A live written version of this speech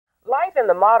Life in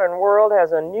the modern world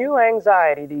has a new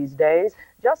anxiety these days.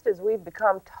 Just as we've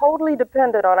become totally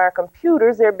dependent on our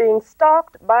computers, they're being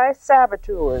stalked by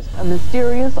saboteurs. A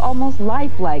mysterious, almost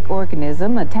lifelike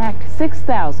organism attacked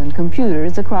 6,000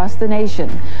 computers across the nation,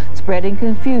 spreading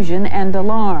confusion and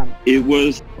alarm. It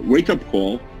was a wake-up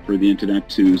call for the internet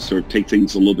to sort of take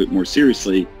things a little bit more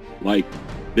seriously, like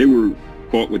they were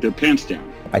caught with their pants down.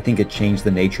 I think it changed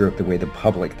the nature of the way the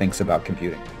public thinks about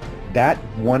computing. That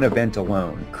one event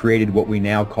alone created what we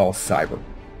now call cyber.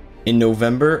 In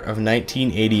November of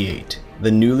 1988,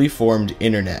 the newly formed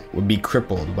internet would be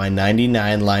crippled by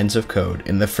 99 lines of code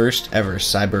in the first ever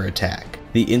cyber attack.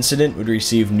 The incident would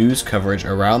receive news coverage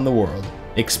around the world,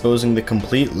 exposing the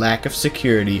complete lack of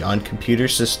security on computer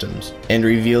systems and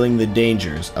revealing the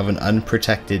dangers of an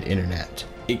unprotected internet.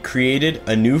 It created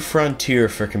a new frontier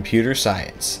for computer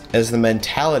science as the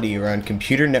mentality around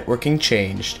computer networking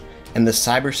changed and the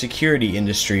cybersecurity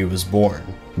industry was born.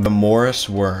 The Morris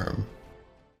worm.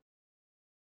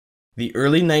 The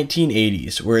early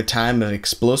 1980s were a time of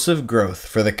explosive growth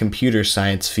for the computer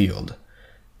science field.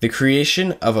 The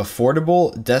creation of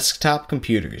affordable desktop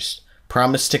computers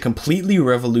promised to completely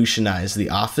revolutionize the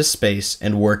office space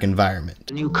and work environment.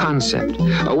 A new concept,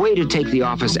 a way to take the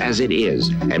office as it is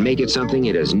and make it something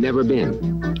it has never been,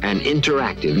 an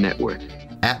interactive network.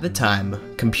 At the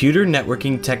time, computer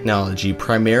networking technology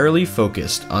primarily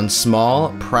focused on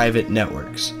small, private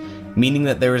networks, meaning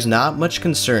that there was not much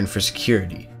concern for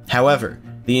security. However,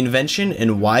 the invention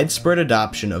and widespread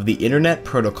adoption of the Internet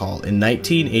Protocol in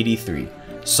 1983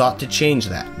 sought to change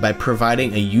that by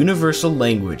providing a universal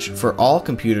language for all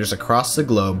computers across the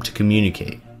globe to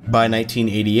communicate. By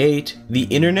 1988, the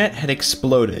Internet had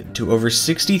exploded to over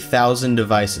 60,000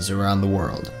 devices around the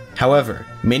world. However,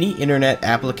 many Internet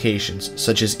applications,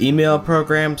 such as email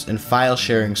programs and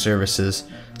file-sharing services,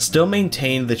 still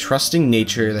maintained the trusting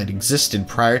nature that existed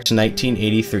prior to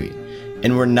 1983,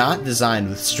 and were not designed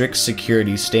with strict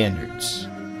security standards.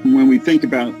 When we think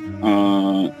about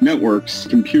networks,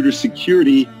 computer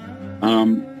security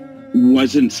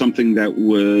wasn't something that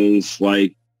was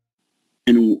like,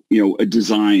 a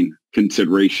design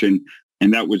consideration,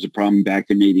 and that was a problem back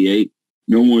in '88.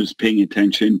 No one was paying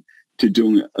attention to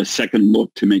doing a second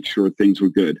look to make sure things were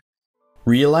good.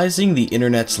 Realizing the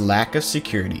internet's lack of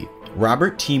security,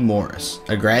 Robert T. Morris,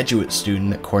 a graduate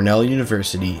student at Cornell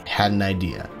University, had an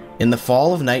idea. In the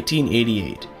fall of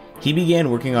 1988, he began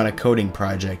working on a coding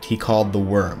project he called the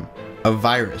Worm, a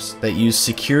virus that used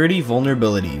security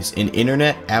vulnerabilities in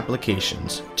internet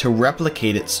applications to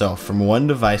replicate itself from one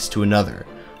device to another,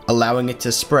 allowing it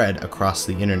to spread across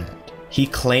the internet. He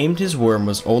claimed his worm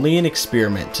was only an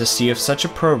experiment to see if such a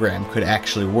program could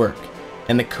actually work,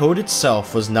 and the code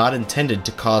itself was not intended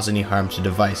to cause any harm to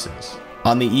devices.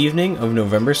 On the evening of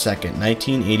November 2nd,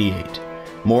 1988,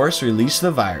 Morris released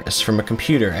the virus from a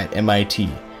computer at MIT,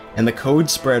 and the code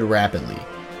spread rapidly,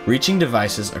 reaching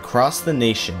devices across the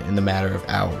nation in the matter of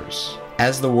hours.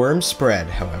 As the worm spread,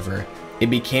 however, it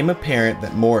became apparent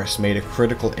that Morris made a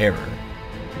critical error.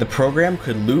 The program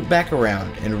could loop back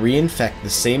around and reinfect the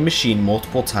same machine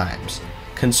multiple times,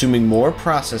 consuming more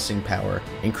processing power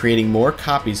and creating more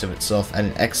copies of itself at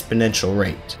an exponential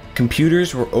rate.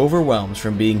 Computers were overwhelmed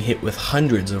from being hit with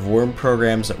hundreds of worm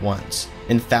programs at once,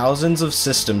 and thousands of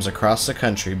systems across the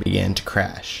country began to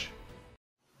crash.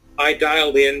 I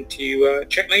dialed in to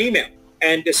check my email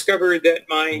and discovered that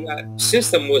my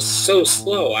system was so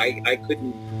slow I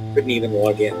couldn't even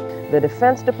log in. The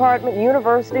Defense Department,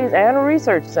 universities, and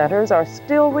research centers are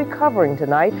still recovering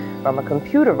tonight from a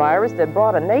computer virus that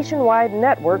brought a nationwide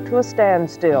network to a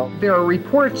standstill. There are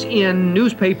reports in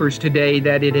newspapers today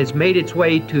that it has made its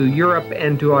way to Europe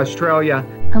and to Australia.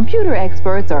 Computer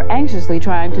experts are anxiously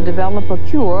trying to develop a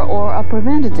cure or a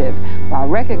preventative, while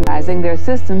recognizing their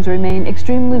systems remain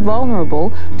extremely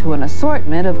vulnerable to an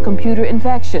assortment of computer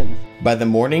infections. By the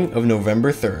morning of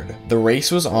November 3rd, the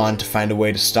race was on to find a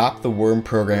way to stop the worm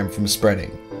program from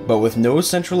spreading. But with no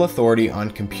central authority on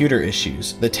computer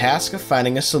issues, the task of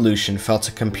finding a solution fell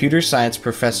to computer science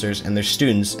professors and their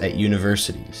students at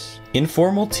universities.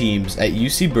 Informal teams at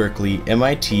UC Berkeley,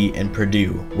 MIT, and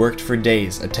Purdue worked for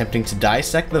days attempting to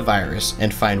dissect the virus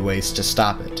and find ways to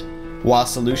stop it. While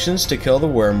solutions to kill the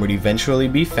worm would eventually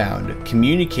be found,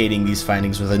 communicating these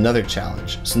findings was another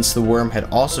challenge, since the worm had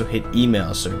also hit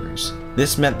email servers.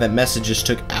 This meant that messages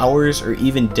took hours or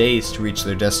even days to reach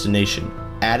their destination,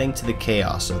 adding to the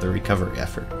chaos of the recovery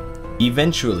effort.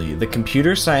 Eventually, the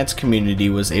computer science community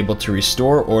was able to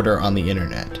restore order on the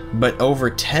internet, but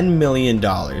over $10 million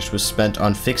was spent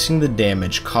on fixing the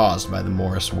damage caused by the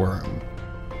Morris worm.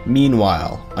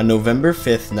 Meanwhile, on November 5,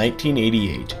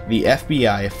 1988, the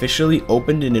FBI officially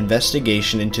opened an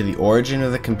investigation into the origin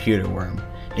of the computer worm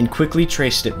and quickly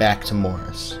traced it back to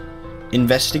Morris.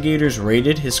 Investigators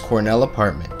raided his Cornell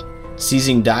apartment,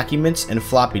 seizing documents and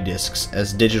floppy disks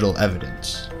as digital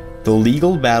evidence. The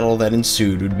legal battle that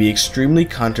ensued would be extremely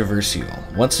controversial,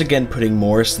 once again putting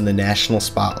Morris in the national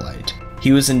spotlight.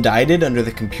 He was indicted under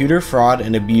the Computer Fraud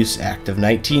and Abuse Act of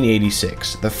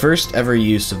 1986, the first ever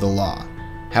use of the law.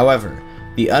 However,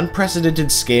 the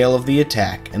unprecedented scale of the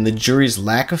attack and the jury's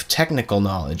lack of technical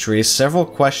knowledge raised several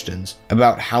questions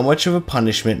about how much of a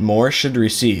punishment Morris should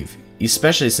receive,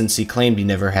 especially since he claimed he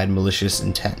never had malicious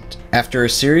intent. After a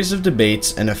series of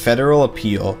debates and a federal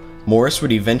appeal, Morris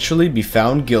would eventually be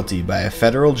found guilty by a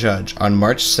federal judge on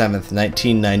March 7,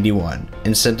 1991,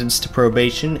 and sentenced to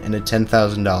probation and a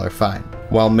 $10,000 fine.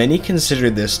 While many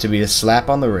considered this to be a slap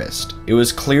on the wrist, it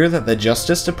was clear that the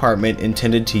Justice Department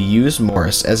intended to use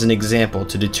Morris as an example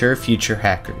to deter future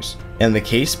hackers, and the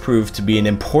case proved to be an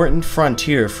important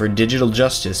frontier for digital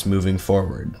justice moving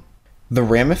forward. The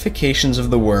ramifications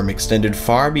of the worm extended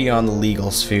far beyond the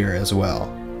legal sphere as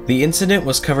well. The incident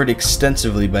was covered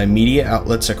extensively by media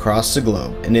outlets across the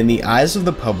globe, and in the eyes of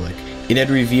the public, it had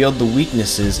revealed the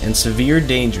weaknesses and severe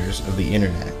dangers of the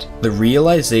internet. The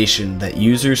realization that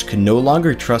users could no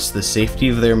longer trust the safety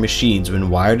of their machines when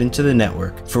wired into the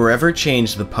network forever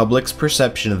changed the public's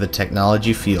perception of the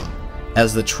technology field,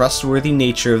 as the trustworthy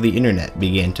nature of the internet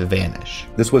began to vanish.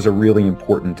 This was a really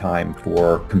important time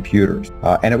for computers,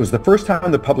 and it was the first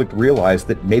time the public realized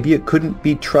that maybe it couldn't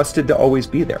be trusted to always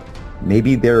be there.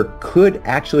 Maybe there could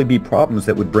actually be problems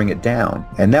that would bring it down,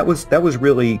 and that was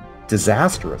really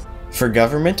disastrous. For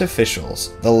government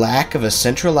officials, the lack of a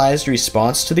centralized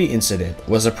response to the incident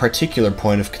was a particular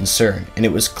point of concern, and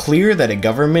it was clear that a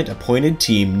government-appointed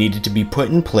team needed to be put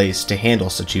in place to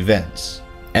handle such events.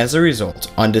 As a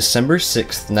result, on December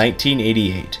 6,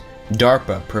 1988,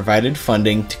 DARPA provided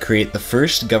funding to create the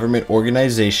first government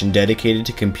organization dedicated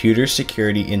to computer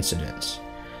security incidents.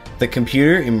 The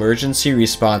Computer Emergency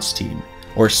Response Team,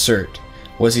 or CERT,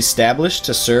 was established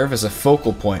to serve as a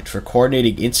focal point for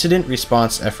coordinating incident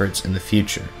response efforts in the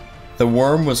future. The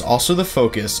worm was also the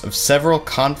focus of several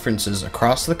conferences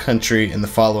across the country in the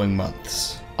following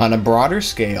months. On a broader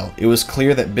scale, it was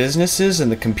clear that businesses in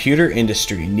the computer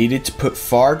industry needed to put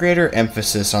far greater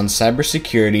emphasis on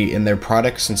cybersecurity in their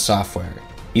products and software,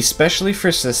 especially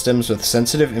for systems with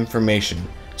sensitive information,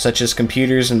 such as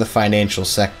computers in the financial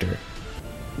sector.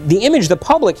 The image the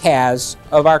public has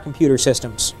of our computer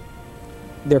systems,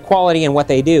 their quality and what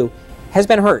they do, has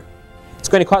been hurt. It's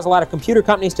going to cause a lot of computer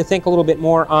companies to think a little bit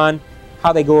more on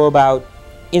how they go about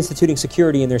instituting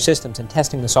security in their systems and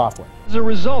testing the software. As a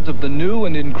result of the new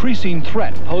and increasing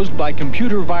threat posed by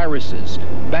computer viruses,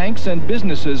 banks and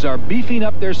businesses are beefing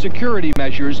up their security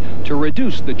measures to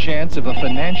reduce the chance of a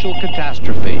financial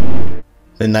catastrophe.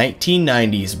 The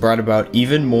 1990s brought about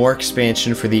even more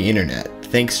expansion for the internet,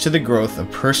 thanks to the growth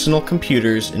of personal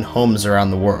computers in homes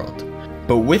around the world.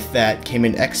 But with that came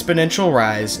an exponential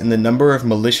rise in the number of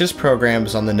malicious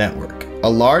programs on the network, a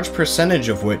large percentage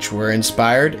of which were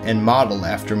inspired and modeled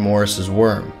after Morris's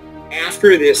worm.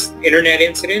 After this internet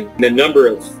incident, the number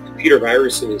of computer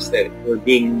viruses that were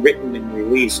being written and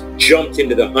released jumped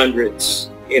into the hundreds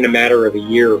in a matter of a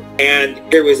year. And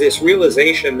there was this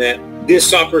realization that this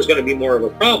software is going to be more of a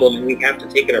problem, and we have to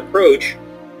take an approach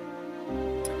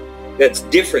that's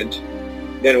different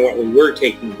than what we were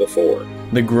taking before.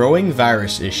 The growing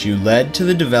virus issue led to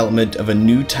the development of a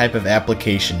new type of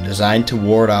application designed to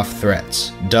ward off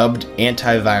threats, dubbed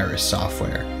antivirus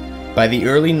software. By the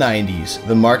early 90s,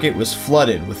 the market was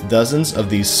flooded with dozens of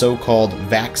these so-called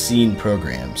vaccine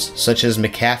programs, such as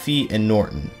McAfee and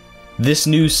Norton. This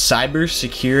new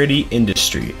cybersecurity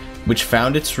industry, which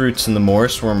found its roots in the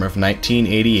Morris worm of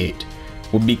 1988,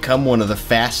 would become one of the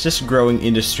fastest growing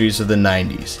industries of the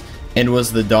 90s, and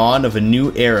was the dawn of a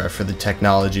new era for the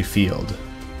technology field.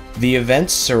 The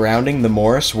events surrounding the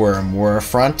Morris worm were a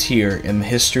frontier in the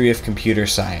history of computer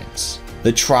science.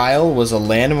 The trial was a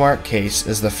landmark case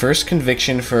as the first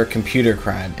conviction for a computer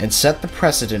crime and set the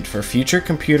precedent for future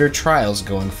computer trials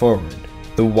going forward.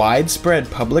 The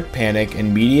widespread public panic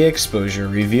and media exposure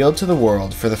revealed to the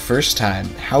world for the first time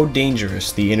how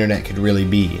dangerous the internet could really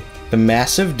be. The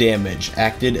massive damage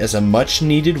acted as a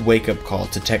much-needed wake-up call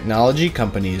to technology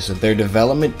companies that their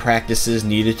development practices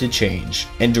needed to change,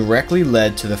 and directly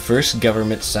led to the first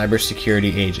government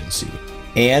cybersecurity agency.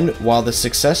 And while the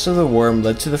success of the worm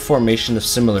led to the formation of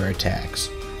similar attacks,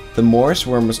 the Morris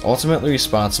worm was ultimately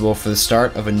responsible for the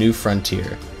start of a new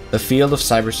frontier, the field of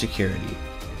cybersecurity,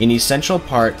 an essential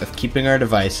part of keeping our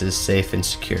devices safe and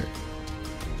secure.